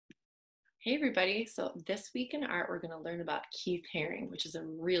Hey everybody, so this week in art we're going to learn about Keith Haring, which is a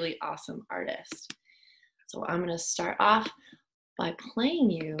really awesome artist. So I'm going to start off by playing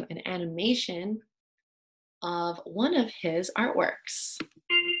you an animation of one of his artworks.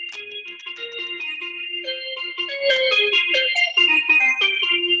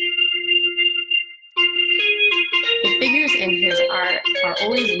 The figures in his art are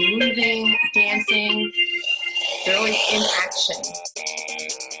always moving, dancing, they're always in action.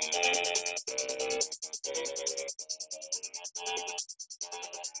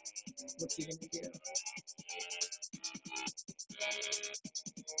 What's he going to do?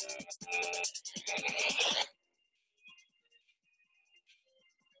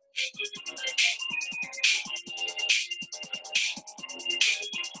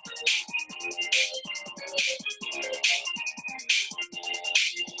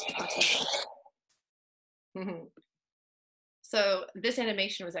 Awesome. So this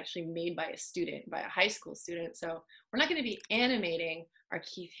animation was actually made by a student, by a high school student. So we're not going to be animating our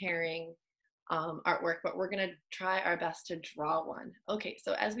Keith Haring artwork, but we're going to try our best to draw one. Okay,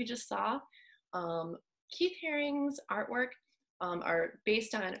 so as we just saw, Keith Haring's artwork are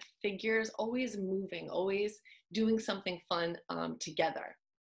based on figures always moving, always doing something fun together.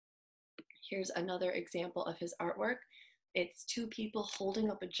 Here's another example of his artwork. It's two people holding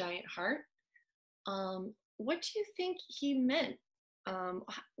up a giant heart. What do you think he meant?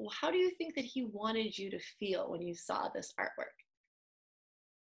 How do you think that he wanted you to feel when you saw this artwork?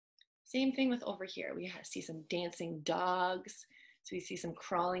 Same thing with over here. We see some dancing dogs. So we see some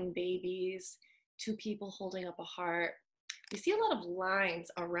crawling babies, two people holding up a heart. We see a lot of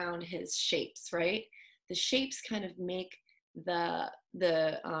lines around his shapes, right? The shapes kind of make the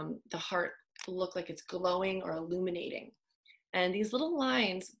heart look like it's glowing or illuminating. And these little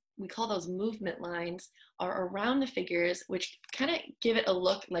lines, we call those movement lines, are around the figures, which kind of give it a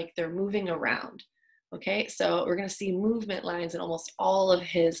look like they're moving around. Okay, so we're going to see movement lines in almost all of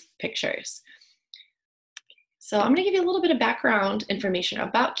his pictures. So I'm going to give you a little bit of background information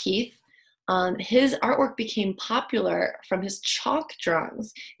about Keith. His artwork became popular from his chalk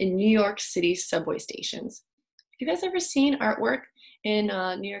drawings in New York City subway stations. Have you guys ever seen artwork in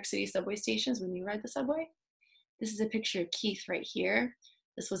New York City subway stations when you ride the subway? This is a picture of Keith right here.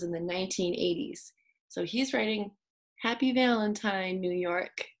 This was in the 1980s. So he's writing Happy Valentine, New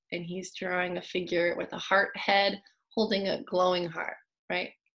York, and he's drawing a figure with a heart head holding a glowing heart,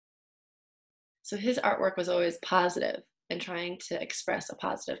 right? So his artwork was always positive and trying to express a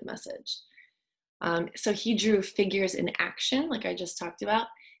positive message. So he drew figures in action, like I just talked about,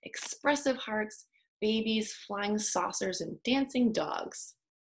 expressive hearts, babies, flying saucers, and dancing dogs.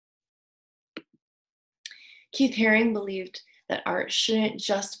 Keith Haring believed that art shouldn't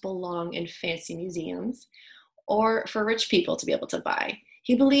just belong in fancy museums or for rich people to be able to buy.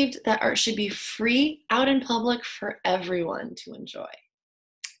 He believed that art should be free out in public for everyone to enjoy.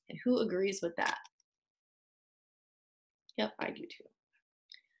 And who agrees with that? Yep, I do too.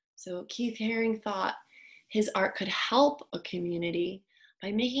 So Keith Haring thought his art could help a community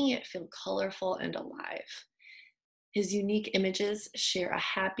by making it feel colorful and alive. His unique images share a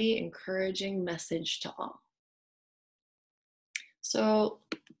happy, encouraging message to all. So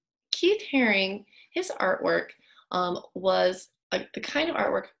Keith Haring, his artwork was the kind of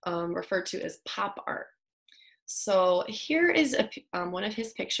artwork referred to as pop art. So here is one of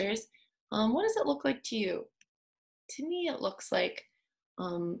his pictures. What does it look like to you? To me, it looks like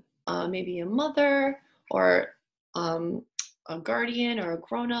maybe a mother or a guardian or a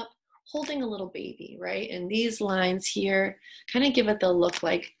grown-up holding a little baby, right? And these lines here kind of give it the look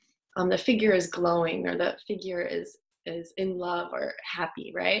like the figure is glowing or the figure is in love or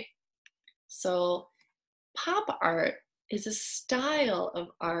happy, right? So pop art is a style of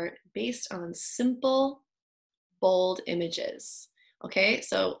art based on simple, bold images. Okay,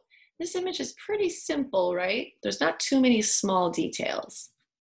 so this image is pretty simple, right? There's not too many small details.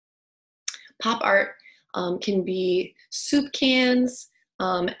 Pop art can be soup cans,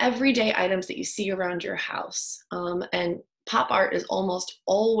 everyday items that you see around your house. And pop art is almost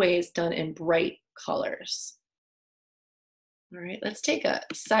always done in bright colors. All right, let's take a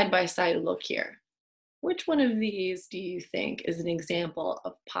side-by-side look here. Which one of these do you think is an example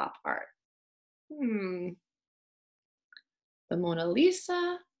of pop art? The Mona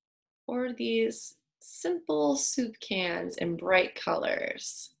Lisa or these simple soup cans in bright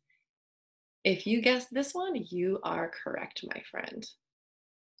colors? If you guessed this one, you are correct, my friend.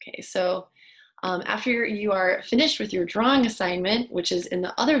 Okay, so after you are finished with your drawing assignment, which is in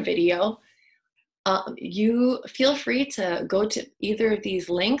the other video, you feel free to go to either of these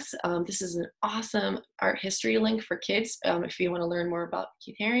links. This is an awesome art history link for kids if you want to learn more about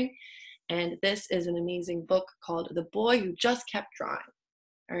Keith Haring. And this is an amazing book called The Boy Who Just Kept Drawing.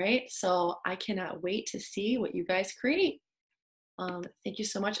 All right, so I cannot wait to see what you guys create. Thank you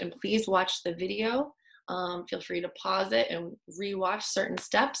so much, and please watch the video. Feel free to pause it and rewatch certain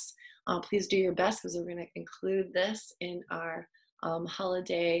steps. Please do your best because we're going to include this in our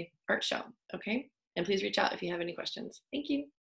holiday art show, okay? And please reach out if you have any questions. Thank you.